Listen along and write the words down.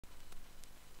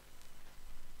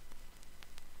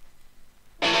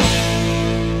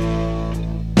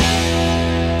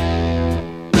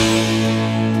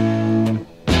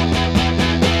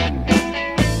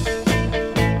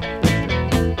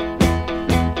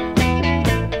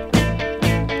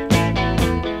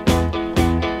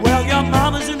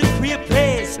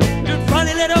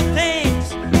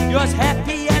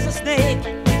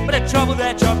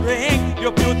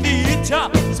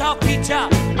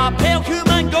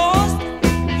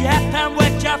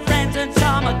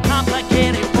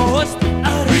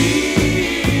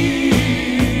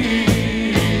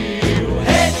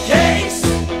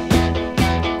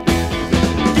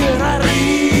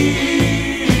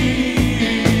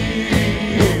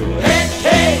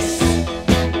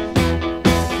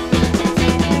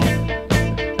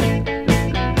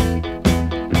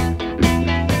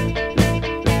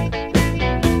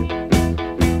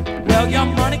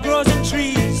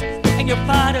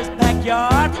mother's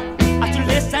backyard. I have to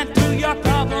listen to your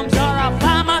problems or I'll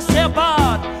find myself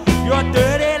bored. You're a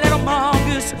dirty little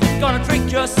mongoose, gonna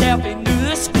drink yourself in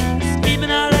noose,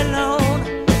 scheming all alone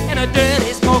in a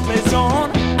dirty smokeless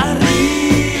zone. A real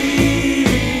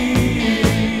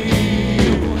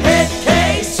head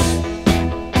case.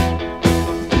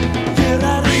 You're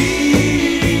a real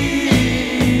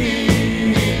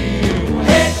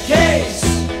head case.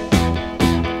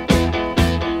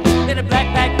 In a black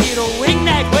bag, little wing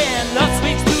neck, wearing love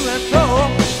swings to and fro.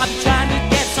 I'm trying to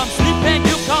get some sleep and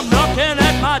you come knocking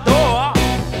at my door.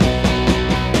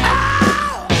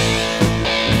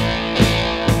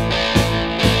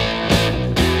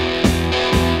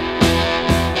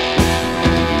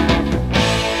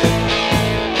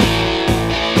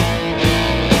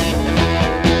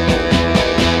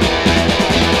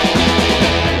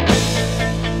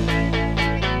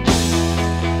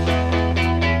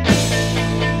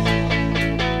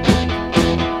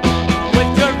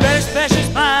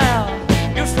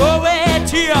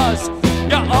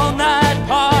 Your all-night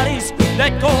parties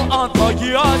that go on for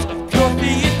years. Pure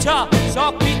theater,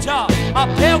 saltpeter, a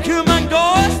pale human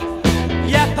ghost,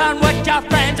 yapping with your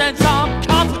friends and some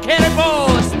complicated voice.